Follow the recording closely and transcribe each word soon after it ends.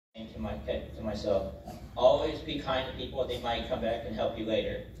to myself, always be kind to people. They might come back and help you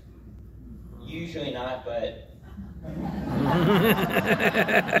later. Usually not, but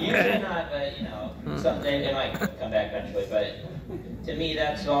you know, someday they might come back eventually. But to me,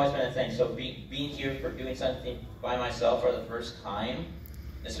 that's always been a thing. So being here for doing something by myself for the first time,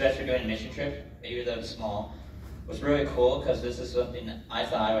 especially doing a mission trip, even though it's small, was really cool because this is something I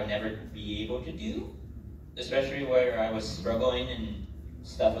thought I would never be able to do, especially where I was struggling and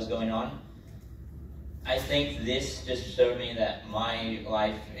stuff was going on. I think this just showed me that my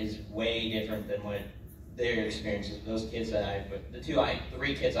life is way different than what their experiences. Those kids that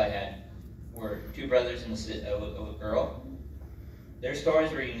three kids I had were two brothers and a girl. Their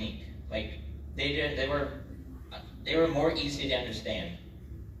stories were unique. Like they were more easy to understand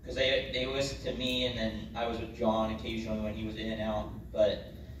because they listened to me, and then I was with John occasionally when he was in and out.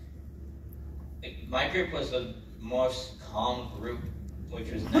 But my group was the most calm group,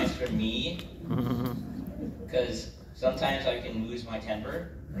 which was nice for me because sometimes I can lose my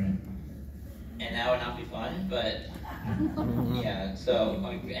temper, Right. and that would not be fun. But yeah, so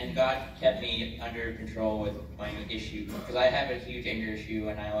and God kept me under control with my issue because I have a huge anger issue,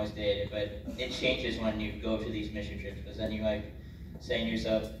 and I always did. But it changes when you go to these mission trips because then you like saying to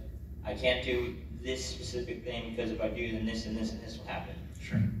yourself, I can't do this specific thing because if I do, then this and this and this will happen.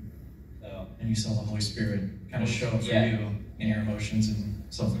 Sure. So. And you saw the Holy Spirit kind of show up for you in your emotions and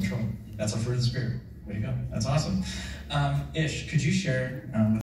self-control. That's a fruit of the Spirit. Way to go. That's awesome. Ish, could you share with